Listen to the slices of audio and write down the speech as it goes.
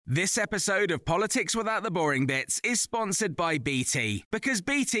This episode of Politics Without the Boring Bits is sponsored by BT, because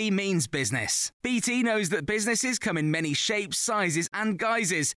BT means business. BT knows that businesses come in many shapes, sizes and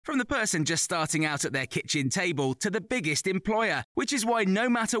guises, from the person just starting out at their kitchen table to the biggest employer, which is why no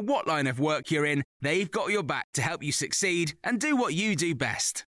matter what line of work you're in, they've got your back to help you succeed and do what you do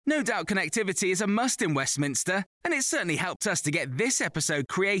best. No doubt connectivity is a must in Westminster, and it's certainly helped us to get this episode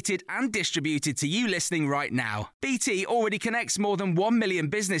created and distributed to you listening right now. BT already connects more than 1 million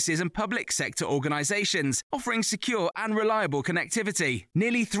businesses and public sector organisations, offering secure and reliable connectivity.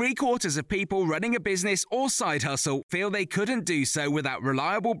 Nearly 3/4 of people running a business or side hustle feel they couldn't do so without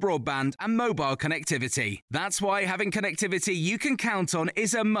reliable broadband and mobile connectivity. That's why having connectivity you can count on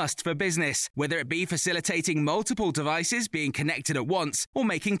is a must for business, whether it be facilitating multiple devices being connected at once or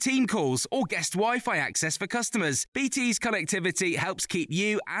making team calls or guest Wi-Fi access for customers. BT's connectivity helps keep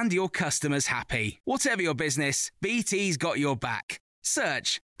you and your customers happy. Whatever your business, BT's got your back.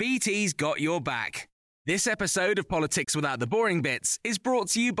 Search BT's got your back. This episode of Politics Without the Boring Bits is brought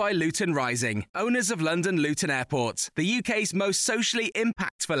to you by Luton Rising, owners of London Luton Airport, the UK's most socially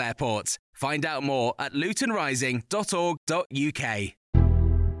impactful airport. Find out more at lutonrising.org.uk.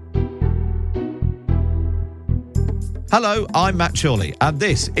 Hello, I'm Matt Chorley, and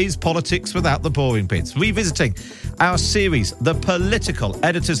this is Politics Without the Boring Bits, revisiting our series, The Political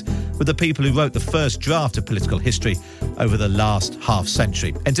Editors, with the people who wrote the first draft of political history over the last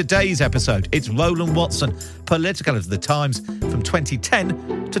half-century. In today's episode, it's Roland Watson, political editor of The Times from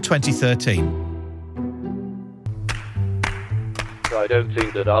 2010 to 2013. I don't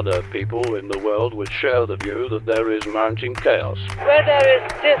think that other people in the world would share the view that there is mounting chaos. Where there is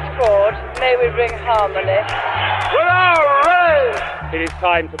discord, may we bring harmony. It is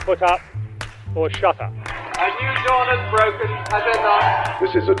time to put up or shut up. A new dawn has broken, has it not?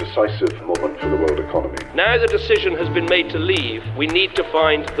 This is a decisive moment for the world economy. Now the decision has been made to leave, we need to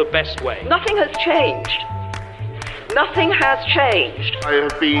find the best way. Nothing has changed. Nothing has changed. I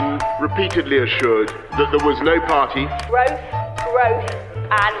have been repeatedly assured that there was no party. Growth, growth,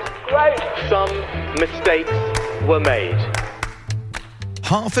 and growth. Some mistakes were made.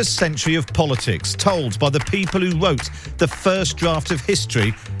 Half a century of politics told by the people who wrote the first draft of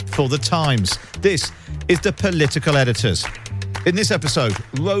history for The Times. This is The Political Editors. In this episode,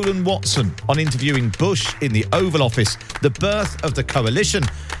 Roland Watson on interviewing Bush in the Oval Office, the birth of the coalition,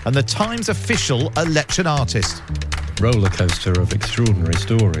 and the Times official election artist. Roller coaster of extraordinary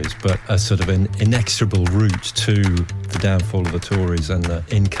stories, but a sort of an inexorable route to the downfall of the Tories and the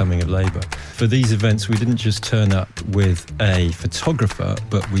incoming of Labour. For these events, we didn't just turn up with a photographer,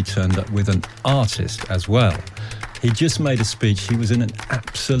 but we turned up with an artist as well. He just made a speech. He was in an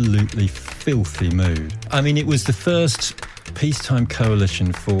absolutely filthy mood. I mean, it was the first peacetime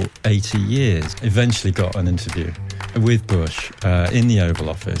coalition for 80 years. Eventually got an interview with Bush in the Oval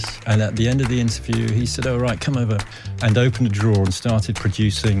Office, and at the end of the interview he said, "All right, come over," and opened a drawer and started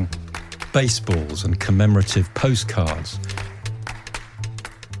producing baseballs and commemorative postcards.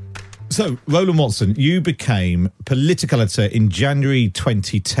 So, Roland Watson, you became political editor in January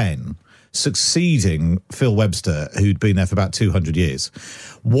 2010, succeeding Phil Webster, who'd been there for about 200 years.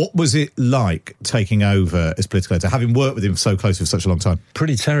 What was it like taking over as political editor, having worked with him so closely for such a long time?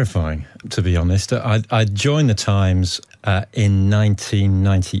 Pretty terrifying, to be honest. I joined the Times in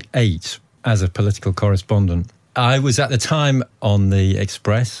 1998 as a political correspondent. I was at the time on the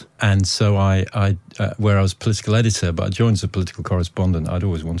Express, and so where I was political editor, but I joined as a political correspondent. I'd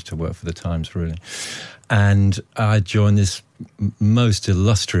always wanted to work for the Times, really. And I joined this most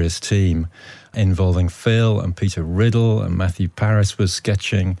illustrious team involving Phil and Peter Riddle, and Matthew Paris was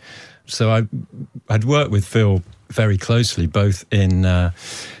sketching. So I'd worked with Phil very closely, both in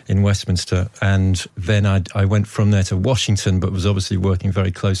Westminster, and then I went from there to Washington, but was obviously working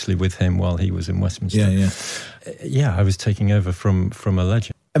very closely with him while he was in Westminster. Yeah, I was taking over from a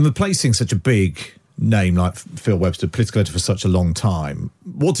legend. And replacing such a big name like Phil Webster, political editor for such a long time,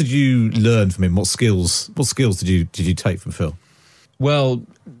 what did you learn from him? What skills did you take from Phil? Well,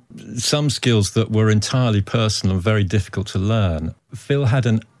 some skills that were entirely personal and very difficult to learn. Phil had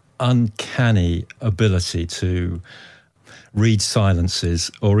an uncanny ability to read silences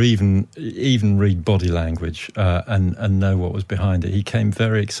or even read body language and know what was behind it. He came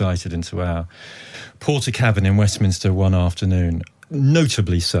very excited into our porter cabin in Westminster one afternoon,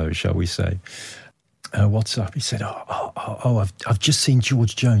 notably so, shall we say. What's up? He said, I've just seen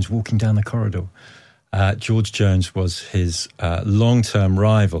George Jones walking down the corridor. George Jones was his long-term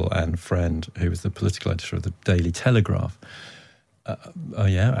rival and friend, who was the political editor of the Daily Telegraph.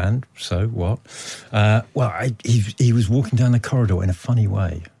 And so what? He was walking down the corridor in a funny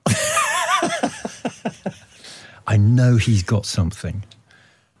way. I know he's got something.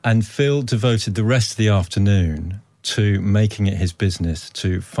 And Phil devoted the rest of the afternoon to making it his business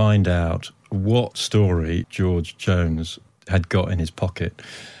to find out what story George Jones had got in his pocket,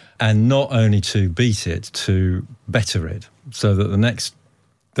 and not only to beat it, to better it, so that the next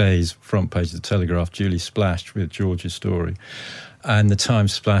day's front page of the Telegraph duly splashed with George's story, and the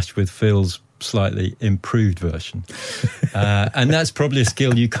Times splashed with Phil's slightly improved version. And that's probably a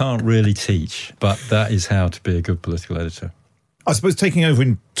skill you can't really teach, but that is how to be a good political editor. I suppose taking over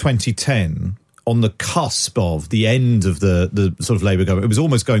in 2010, on the cusp of the end of the sort of Labour government, it was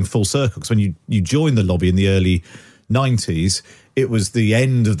almost going full circle, because when you joined the lobby in the early 90s, it was the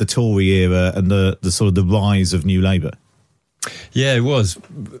end of the Tory era and the sort of the rise of New Labour. Yeah, it was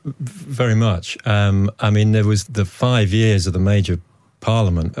very much. I mean, there was the 5 years of the major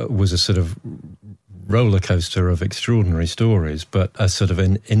parliament was a sort of roller coaster of extraordinary stories, but a sort of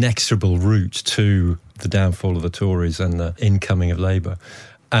an inexorable route to the downfall of the Tories and the incoming of Labour.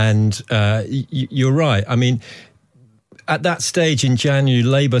 And you're right. I mean, at that stage in January,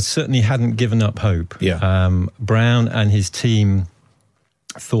 Labour certainly hadn't given up hope. Yeah. Brown and his team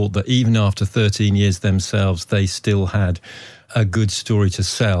thought that even after 13 years themselves, they still had a good story to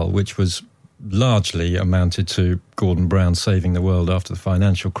sell, which was largely amounted to Gordon Brown saving the world after the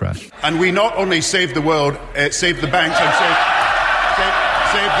financial crash. And we not only saved the world, saved the banks and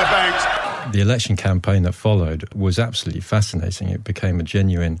saved the banks. The election campaign that followed was absolutely fascinating. It became a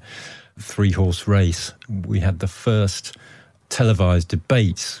genuine three-horse race. We had the first televised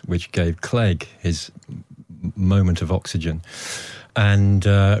debates, which gave Clegg his moment of oxygen. And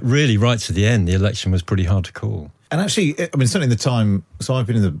really, right to the end, the election was pretty hard to call. And actually, I mean, certainly in the time, so I've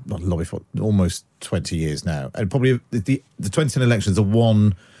been in the lobby for almost 20 years now, and probably the 2010 elections are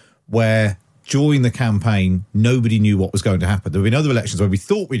one where during the campaign, nobody knew what was going to happen. There have been other elections where we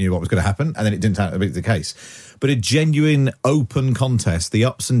thought we knew what was going to happen, and then it didn't turn out to be the case. But a genuine open contest, the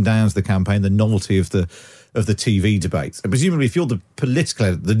ups and downs of the campaign, the novelty of the TV debates. And presumably, if you're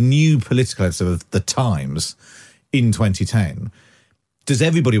the new political editor of the Times in 2010, does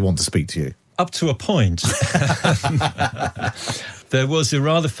everybody want to speak to you? Up to a point. There was a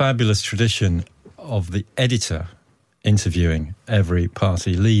rather fabulous tradition of the editor interviewing every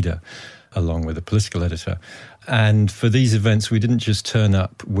party leader, along with a political editor. And for these events, we didn't just turn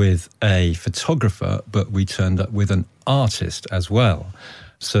up with a photographer, but we turned up with an artist as well,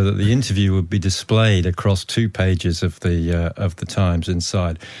 so that the interview would be displayed across 2 pages of the Times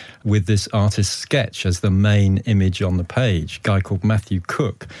inside, with this artist's sketch as the main image on the page. A guy called Matthew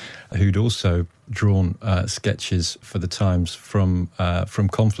Cook, who'd also drawn sketches for the Times from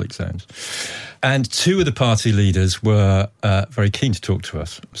conflict zones. And 2 of the party leaders were very keen to talk to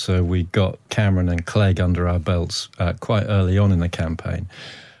us. So we got Cameron and Clegg under our belts quite early on in the campaign.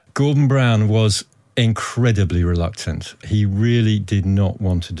 Gordon Brown was incredibly reluctant. He really did not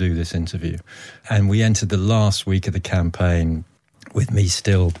want to do this interview. And we entered the last week of the campaign with me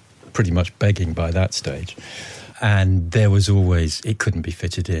still pretty much begging by that stage. And there was always, it couldn't be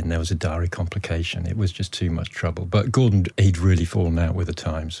fitted in. There was a diary complication. It was just too much trouble. But Gordon, he'd really fallen out with the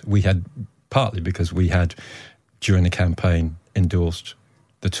Times. We had, partly because we had, during the campaign, endorsed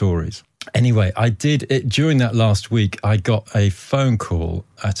the Tories. Anyway, I did it during that last week. I got a phone call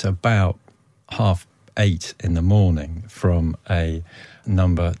at about 8:30 in the morning from a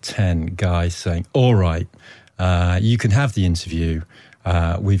number 10 guy saying, all right, you can have the interview.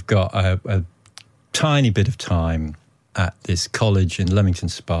 We've got a tiny bit of time at this college in Leamington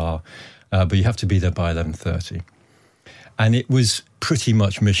Spa, but you have to be there by 11:30. And it was pretty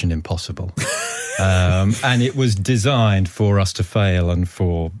much mission impossible. And it was designed for us to fail and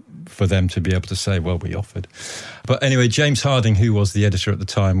for them to be able to say, well, we offered. But anyway, James Harding, who was the editor at the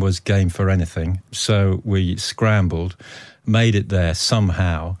time, was game for anything. So we scrambled, made it there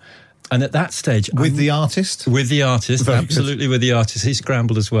somehow. And at that stage... With the artist? With the artist, Very absolutely good. With the artist. He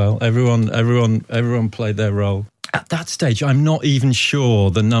scrambled as well. Everyone played their role. At that stage, I'm not even sure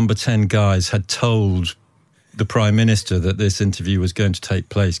the number 10 guys had told the Prime Minister that this interview was going to take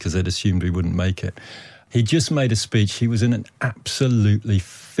place, because they'd assumed we wouldn't make it. He just made a speech. He was in an absolutely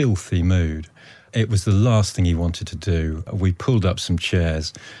filthy mood. It was the last thing he wanted to do. We pulled up some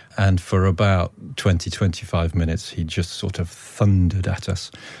chairs, and for about 20-25 minutes, he just sort of thundered at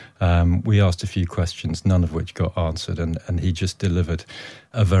us. We asked a few questions, none of which got answered, and he just delivered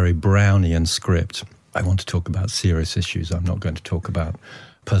a very Brownian script. I want to talk about serious issues. I'm not going to talk about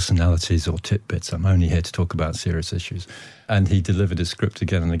personalities or tidbits. I'm only here to talk about serious issues. And he delivered his script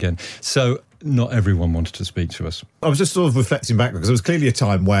again and again. So not everyone wanted to speak to us. I was just sort of reflecting back, because there was clearly a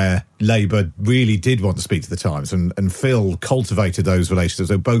time where Labour really did want to speak to the Times, and Phil cultivated those relationships.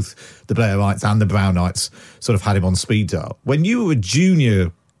 So both the Blairites and the Brownites sort of had him on speed dial. When you were a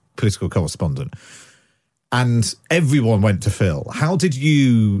junior political correspondent, and everyone went to Phil. How did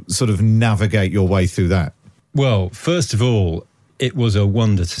you sort of navigate your way through that? Well, first of all, it was a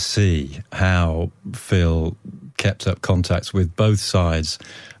wonder to see how Phil kept up contacts with both sides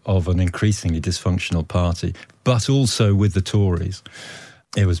of an increasingly dysfunctional party, but also with the Tories.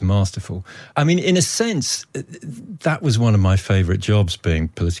 It was masterful. I mean, in a sense, that was one of my favourite jobs, being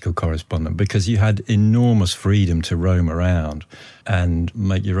political correspondent, because you had enormous freedom to roam around and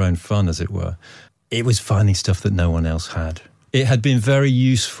make your own fun, as it were. It was finding stuff that no one else had. It had been very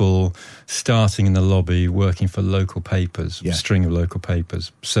useful starting in the lobby, working for local papers, a string of local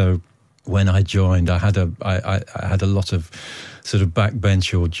papers. So when I joined, I had a lot of sort of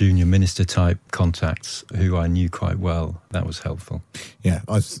backbench or junior minister type contacts who I knew quite well. That was helpful. Yeah,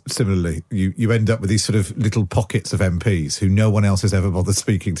 similarly, you end up with these sort of little pockets of MPs who no one else has ever bothered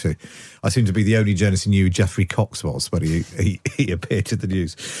speaking to. I seem to be the only journalist who knew who Geoffrey Cox was when he appeared in the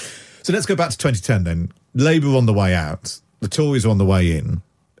news. So let's go back to 2010 then. Labour on the way out, the Tories on the way in.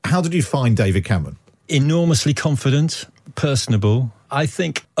 How did you find David Cameron? Enormously confident, personable. I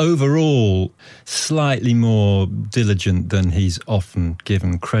think overall slightly more diligent than he's often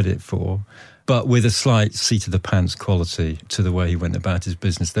given credit for, but with a slight seat-of-the-pants quality to the way he went about his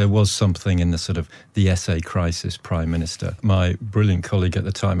business. There was something in the sort of the essay crisis Prime Minister. My brilliant colleague at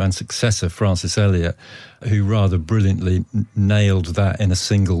the time and successor, Francis Elliott, who rather brilliantly nailed that in a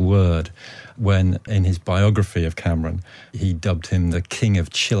single word when, in his biography of Cameron, he dubbed him the king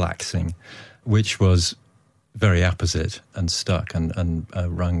of chillaxing, which was very apposite and stuck and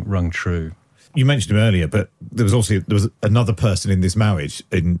rung true. You mentioned him earlier, but there was another person in this marriage,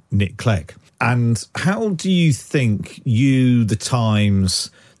 in Nick Clegg. And how do you think the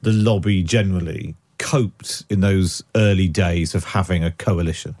Times, the lobby generally, coped in those early days of having a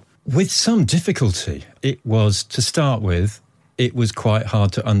coalition? With some difficulty. It was, to start with, it was quite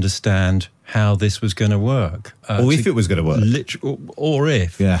hard to understand how this was going to work. Or if it was going to work. Or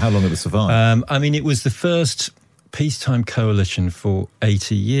if. Yeah, how long it would survive. I mean, it was the first peacetime coalition for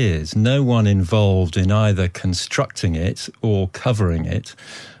 80 years. No one involved in either constructing it or covering it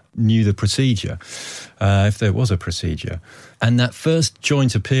knew the procedure, if there was a procedure. And that first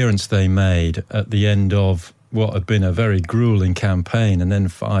joint appearance they made at the end of what had been a very gruelling campaign, and then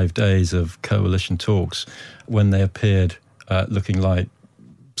 5 days of coalition talks, when they appeared looking like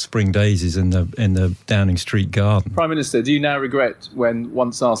spring daisies in the Downing Street garden. Prime Minister, do you now regret when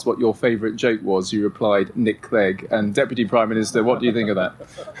once asked what your favourite joke was, you replied Nick Clegg? And Deputy Prime Minister, what do you think of that?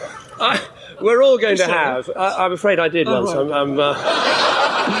 We're all going to have. I'm afraid I did once.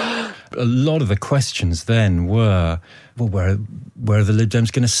 Right. A lot of the questions then were, well, where are the Lib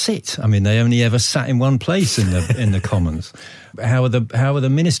Dems going to sit? I mean, they only ever sat in one place in the Commons. How are the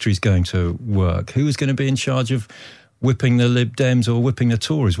ministries going to work? Who is going to be in charge of whipping the Lib Dems or whipping the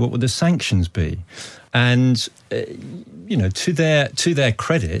Tories? What would the sanctions be? And to their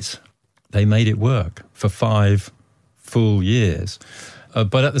credit, they made it work for 5 full years.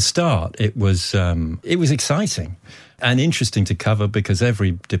 But at the start, it was exciting and interesting to cover, because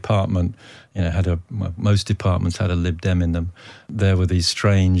every department, most departments had a Lib Dem in them. There were these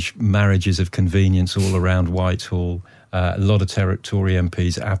strange marriages of convenience all around Whitehall. A lot of Tory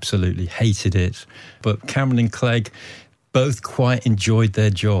MPs absolutely hated it. But Cameron and Clegg both quite enjoyed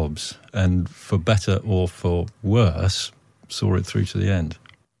their jobs, and for better or for worse, saw it through to the end.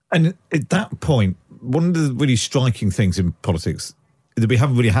 And at that point, one of the really striking things in politics that we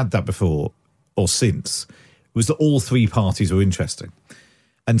haven't really had that before or since was that all three parties were interesting.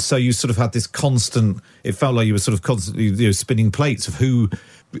 And so you sort of had this constant, it felt like you were sort of constantly spinning plates of who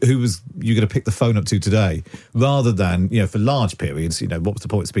was you going to pick the phone up to today, rather than, for large periods, what was the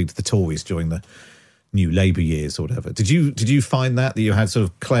point of speaking to the Tories during the new Labour years or whatever. Did you find that you had sort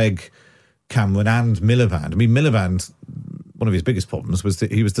of Clegg, Cameron and Miliband? I mean, Miliband, one of his biggest problems was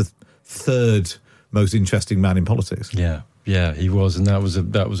that he was the third most interesting man in politics. Yeah, he was, and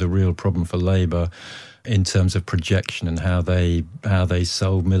that was a real problem for Labour in terms of projection and how they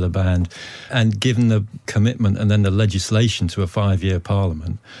sold Miliband. And given the commitment and then the legislation to a 5-year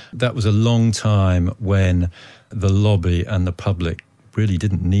parliament, that was a long time when the lobby and the public really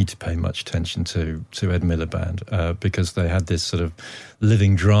didn't need to pay much attention to Ed Miliband, because they had this sort of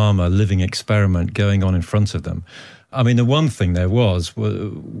living drama, living experiment going on in front of them. I mean, the one thing there was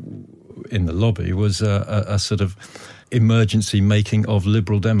in the lobby was a sort of emergency making of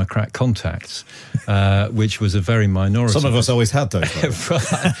Liberal Democrat contacts, which was a very minority. Some of us always had those.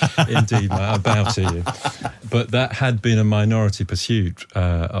 Indeed, mate, I bow to you. But that had been a minority pursuit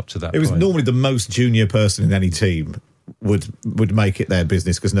up to that point. It was normally the most junior person in any team would make it their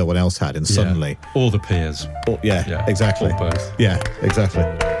business because no one else had, and suddenly... Or the peers. Exactly. Or both. Yeah, exactly.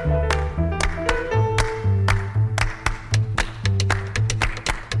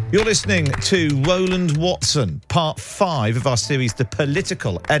 You're listening to Roland Watson, part 5 of our series, The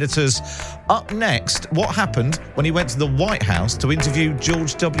Political Editors. Up next, what happened when he went to the White House to interview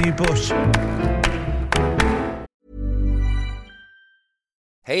George W. Bush.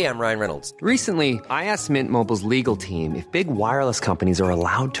 Hey, I'm Ryan Reynolds. Recently, I asked Mint Mobile's legal team if big wireless companies are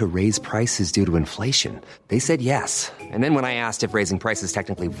allowed to raise prices due to inflation. They said yes. And then when I asked if raising prices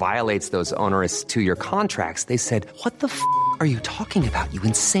technically violates those onerous 2-year contracts, they said, "What the f*** are you talking about, you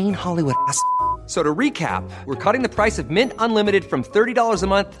insane Hollywood ass?" So to recap, we're cutting the price of Mint Unlimited from $30 a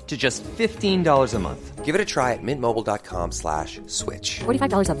month to just $15 a month. Give it a try at mintmobile.com/switch.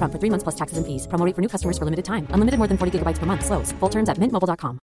 $45 up front for 3 months plus taxes and fees. Promo rate for new customers for limited time. Unlimited more than 40 gigabytes per month. Slows full terms at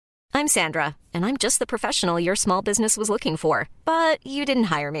mintmobile.com. I'm Sandra, and I'm just the professional your small business was looking for. But you didn't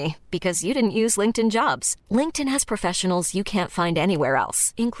hire me because you didn't use LinkedIn Jobs. LinkedIn has professionals you can't find anywhere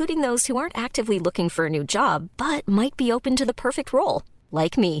else, including those who aren't actively looking for a new job, but might be open to the perfect role,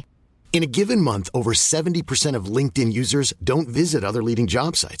 like me. In a given month, over 70% of LinkedIn users don't visit other leading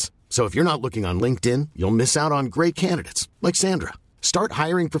job sites. So if you're not looking on LinkedIn, you'll miss out on great candidates like Sandra. Start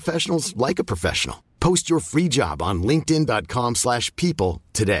hiring professionals like a professional. Post your free job on linkedin.com/people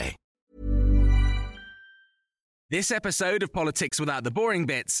today. This episode of Politics Without the Boring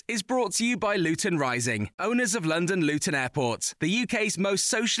Bits is brought to you by Luton Rising, owners of London Luton Airport, the UK's most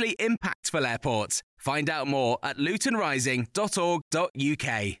socially impactful airport. Find out more at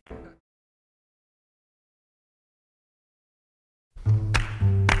lutonrising.org.uk.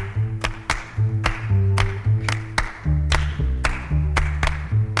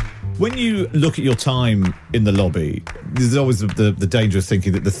 When you look at your time in the lobby, there's always the danger of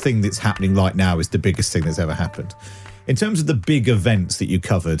thinking that the thing that's happening right now is the biggest thing that's ever happened. In terms of the big events that you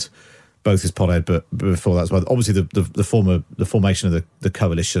covered, both as Pod-Ed, but before that as well, obviously the formation of the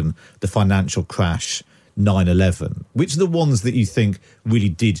coalition, the financial crash, 9/11. Which are the ones that you think really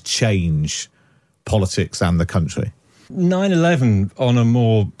did change politics and the country? 9/11, on a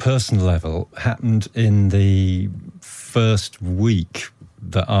more personal level, happened in the first week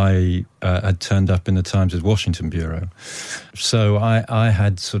that I had turned up in the Times' Washington bureau. So I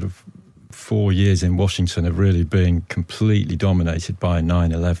had sort of 4 years in Washington of really being completely dominated by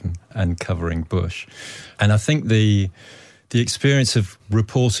 9/11 and covering Bush. And I think the experience of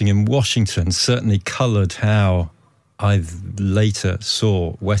reporting in Washington certainly coloured how I later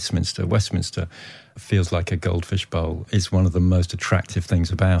saw Westminster. Westminster feels like a goldfish bowl. It's one of the most attractive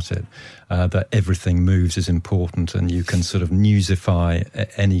things about it, that everything moves is important and you can sort of newsify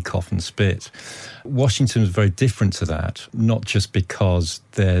any cough and spit. Washington is very different to that, not just because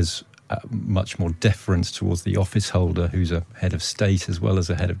there's much more deference towards the office holder who's a head of state as well as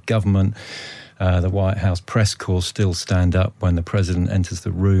a head of government. The White House press corps still stand up when the president enters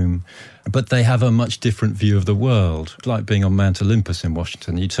the room. But they have a much different view of the world. Like being on Mount Olympus in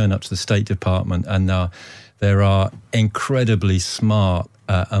Washington, you turn up to the State Department and there are incredibly smart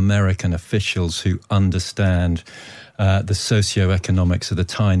American officials who understand the socioeconomics of the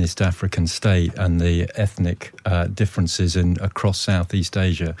tiniest African state and the ethnic differences across Southeast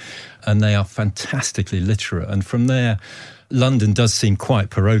Asia. And they are fantastically literate. And from there, London does seem quite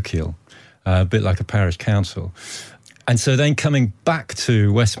parochial. A bit like a parish council. And so then coming back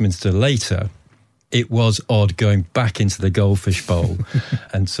to Westminster later, it was odd going back into the goldfish bowl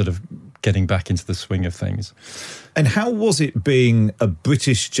and sort of getting back into the swing of things. And how was it being a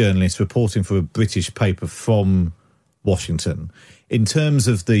British journalist reporting for a British paper from Washington in terms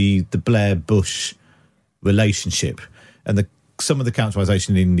of the Blair-Bush relationship and some of the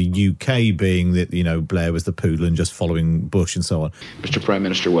characterisation in the UK being that, Blair was the poodle and just following Bush and so on? Mr Prime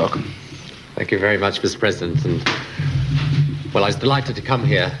Minister, welcome. Thank you very much, Mr. President. And, well, I was delighted to come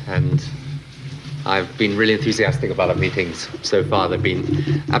here, and I've been really enthusiastic about our meetings so far. They've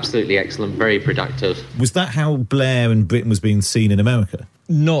been absolutely excellent, very productive. Was that how Blair and Britain was being seen in America?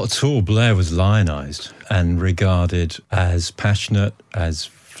 Not at all. Blair was lionised and regarded as passionate, as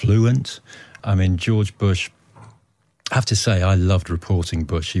fluent. I mean, George Bush, I have to say, I loved reporting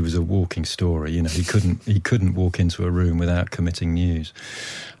Bush. He was a walking story. He couldn't walk into a room without committing news.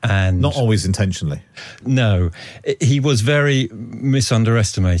 And not always intentionally. No, he was very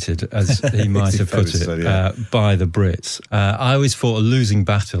misunderestimated, as he might have put it, by the Brits. I always fought a losing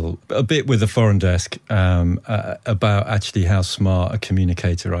battle, a bit with the foreign desk, about actually how smart a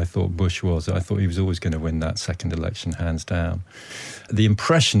communicator I thought Bush was. I thought he was always going to win that second election, hands down. The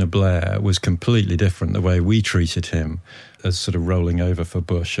impression of Blair was completely different, the way we treated him. time as sort of rolling over for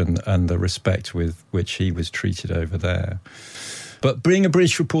Bush and the respect with which he was treated over there. But being a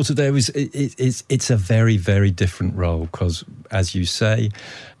British reporter there it's a very, very different role because, as you say,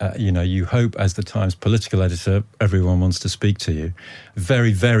 you hope as the Times political editor, everyone wants to speak to you.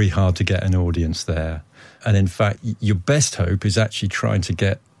 Very, very hard to get an audience there. And in fact, your best hope is actually trying to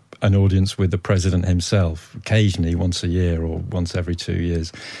get an audience with the president himself. Occasionally, once a year or once every 2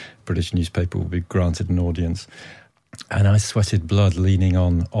 years, British newspaper will be granted an audience. And I sweated blood leaning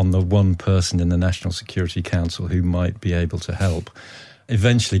on the one person in the National Security Council who might be able to help.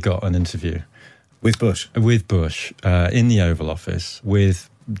 Eventually got an interview. With Bush? With Bush, in the Oval Office, with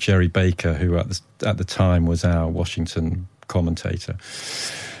Jerry Baker, who at the time was our Washington commentator.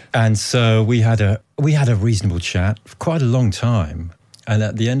 And so we had a reasonable chat for quite a long time. And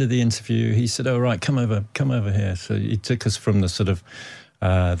at the end of the interview, he said, "Oh, right, come over here." So he took us from the sort of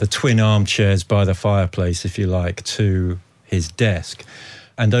the twin armchairs by the fireplace, if you like, to his desk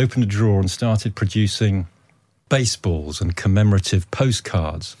and opened a drawer and started producing baseballs and commemorative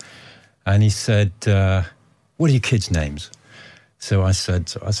postcards. And he said, "What are your kids' names?" So I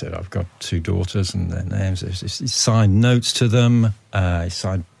said, "I've got 2 daughters and their names." He signed notes to them. He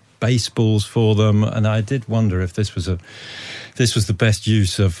signed baseballs for them, and I did wonder if this was the best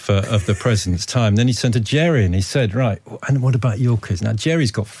use of the president's time. Then he turned to Jerry and he said, "Right, and what about your kids?" Now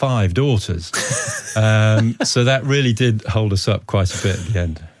Jerry's got 5 daughters, so that really did hold us up quite a bit at the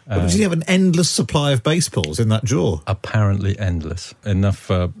end. Did he have an endless supply of baseballs in that drawer? Apparently endless, enough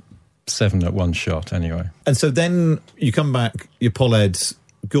for 7 at one shot, anyway. And so then you come back, you're Polled,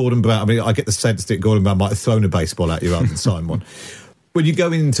 Gordon Brown. I mean, I get the sense that Gordon Brown might have thrown a baseball at you rather than sign one. When you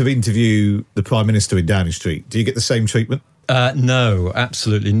go in to interview the Prime Minister in Downing Street, do you get the same treatment? No,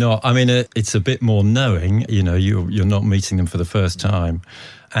 absolutely not. I mean, it's a bit more knowing, you're not meeting them for the first time,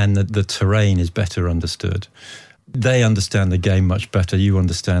 and the terrain is better understood. They understand the game much better. You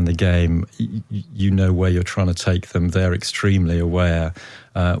understand the game. You know where you're trying to take them. They're extremely aware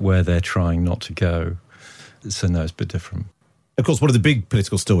where they're trying not to go. So no, it's a bit different. Of course, one of the big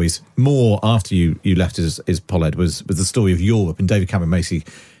political stories, more after you left as Polled, was the story of Europe, and David Cameron Macy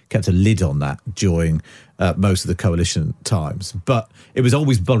kept a lid on that during most of the coalition times. But it was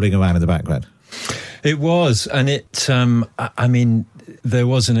always bubbling around in the background. It was, and there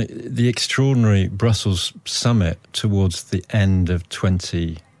was the extraordinary Brussels summit towards the end of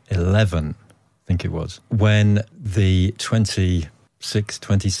 2011, I think it was, when the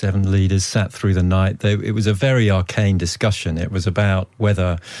 27 leaders sat through the night. It was a very arcane discussion. It was about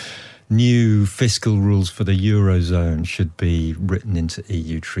whether new fiscal rules for the Eurozone should be written into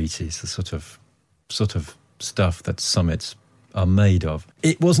EU treaties, the sort of stuff that summits are made of.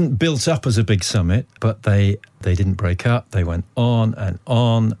 It wasn't built up as a big summit, but they didn't break up. They went on,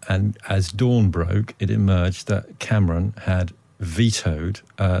 and as dawn broke, it emerged that Cameron had vetoed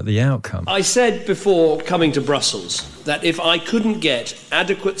the outcome. I said before coming to Brussels that if I couldn't get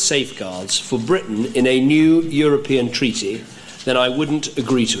adequate safeguards for Britain in a new European treaty, then I wouldn't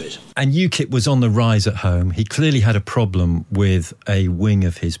agree to it. And UKIP was on the rise at home. He clearly had a problem with a wing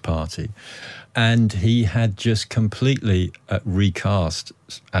of his party. And he had just completely recast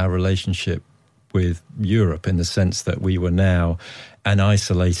our relationship with Europe in the sense that we were now an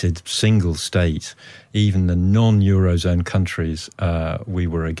isolated single state. Even the non-Eurozone countries we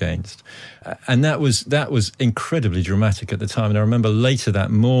were against. And that was incredibly dramatic at the time. And I remember later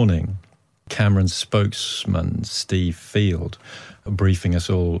that morning, Cameron's spokesman, Steve Field, briefing us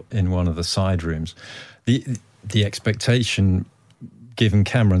all in one of the side rooms. The expectation, given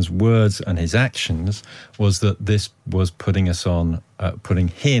Cameron's words and his actions, was that this was putting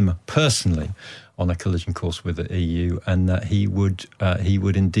him personally on a collision course with the EU, and that he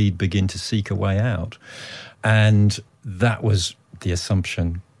would indeed begin to seek a way out. And that was the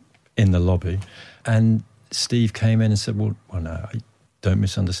assumption in the lobby. And Steve came in and said, well no, don't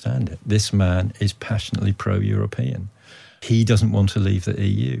misunderstand it. This man is passionately pro-European. He doesn't want to leave the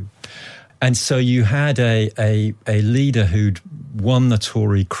EU. And so you had a leader who'd won the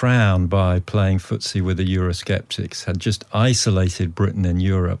Tory crown by playing footsie with the Eurosceptics, had just isolated Britain in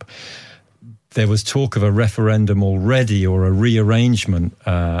Europe. There was talk of a referendum already, or a rearrangement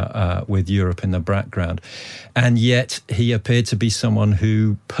with Europe in the background. And yet he appeared to be someone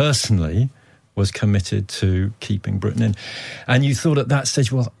who personally was committed to keeping Britain in. And you thought at that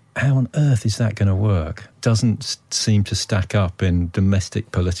stage, well, how on earth is that going to work? Doesn't seem to stack up in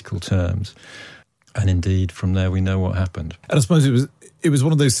domestic political terms. And indeed, from there, we know what happened. And I suppose it was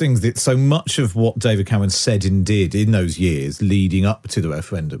one of those things that so much of what David Cameron said and did in those years leading up to the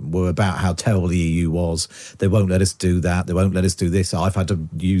referendum were about how terrible the EU was. They won't let us do that. They won't let us do this. I've had to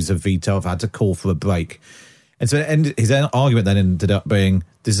use a veto. I've had to call for a break. And so his argument then ended up being,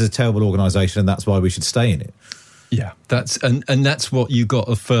 this is a terrible organisation and that's why we should stay in it. Yeah, that's what you got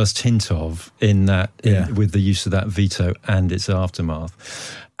a first hint of with the use of that veto and its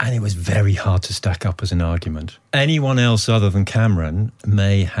aftermath. And it was very hard to stack up as an argument. Anyone else other than Cameron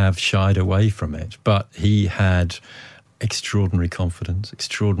may have shied away from it, but he had extraordinary confidence,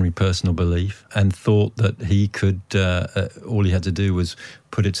 extraordinary personal belief, and thought that he could, all he had to do was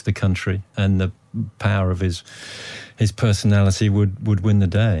put it to the country, and the power of his personality would win the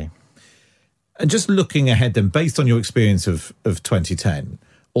day. And just looking ahead then, based on your experience of 2010,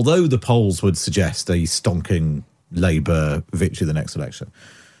 although the polls would suggest a stonking Labour victory the next election,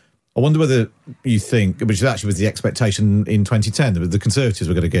 I wonder whether you think, which actually was the expectation in 2010, that the Conservatives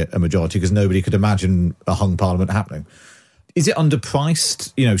were going to get a majority because nobody could imagine a hung parliament happening. Is it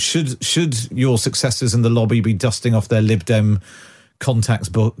underpriced? You know, should your successors in the lobby be dusting off their Lib Dem contacts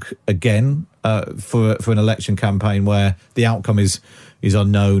book again for an election campaign where the outcome is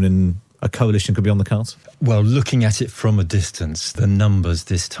unknown and a coalition could be on the cards? Well, looking at it from a distance, the numbers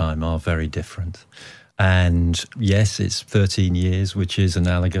this time are very different. And yes, it's 13 years, which is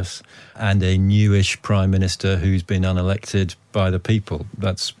analogous, and a newish Prime Minister who's been unelected by the people.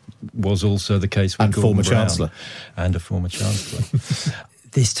 Was also the case with Gordon former Brown. Chancellor. And a former Chancellor.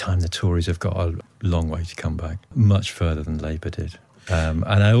 This time the Tories have got a long way to come back, much further than Labour did. And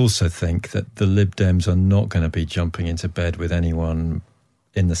I also think that the Lib Dems are not going to be jumping into bed with anyone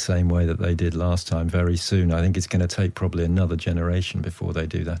in the same way that they did last time very soon. I think it's going to take probably another generation before they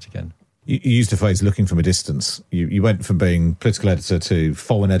do that again. You used the phrase looking from a distance. You went from being political editor to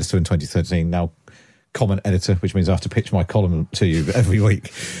foreign editor in 2013, now comment editor, which means I have to pitch my column to you every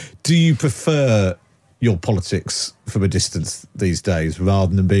week. Do you prefer your politics from a distance these days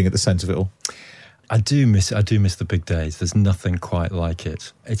rather than being at the centre of it all? I do miss the big days. There's nothing quite like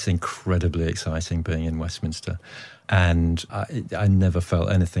it. It's incredibly exciting being in Westminster. And I never felt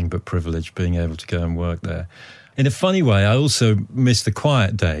anything but privileged being able to go and work there. In a funny way, I also miss the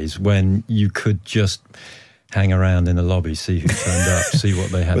quiet days when you could just hang around in the lobby, see who turned up, see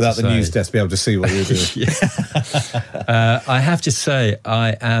what they had without to the say. news desk, be able to see what you're doing. I have to say,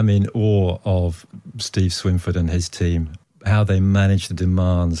 I am in awe of Steve Swinford and his team, how they manage the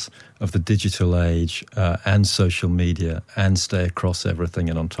demands of the digital age and social media and stay across everything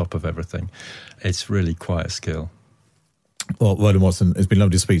and on top of everything. It's really quite a skill. Well, Roland Watson, it's been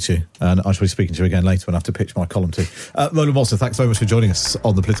lovely to speak to you, and I shall be speaking to you again later when I have to pitch my column too. Roland Watson, thanks very much for joining us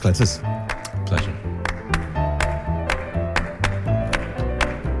on the Political Editors. Pleasure.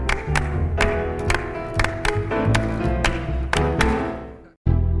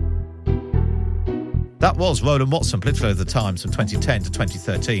 That was Roland Watson, political editor of The Times from 2010 to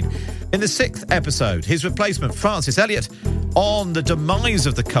 2013. In the 6th episode, his replacement, Francis Elliott, on the demise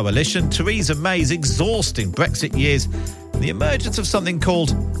of the coalition, Theresa May's exhausting Brexit years, and the emergence of something called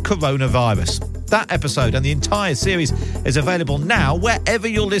coronavirus. That episode and the entire series is available now wherever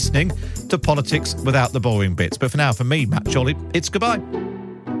you're listening to Politics Without the Boring Bits. But for now, from me, Matt Chorley, it's goodbye.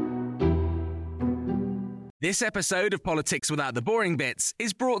 This episode of Politics Without the Boring Bits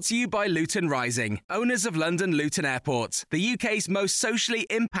is brought to you by Luton Rising, owners of London Luton Airport, the UK's most socially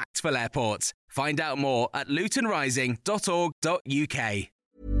impactful airport. Find out more at lutonrising.org.uk.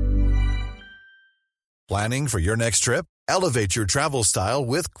 Planning for your next trip? Elevate your travel style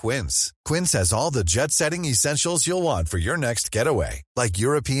with Quince. Quince has all the jet-setting essentials you'll want for your next getaway, like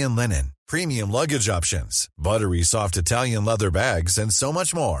European linen, premium luggage options, buttery soft Italian leather bags, and so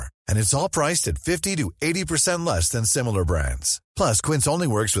much more. And it's all priced at 50 to 80% less than similar brands. Plus, Quince only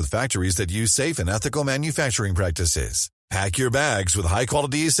works with factories that use safe and ethical manufacturing practices. Pack your bags with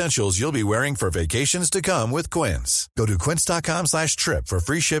high-quality essentials you'll be wearing for vacations to come with Quince. Go to quince.com/trip for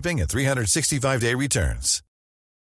free shipping and 365-day returns.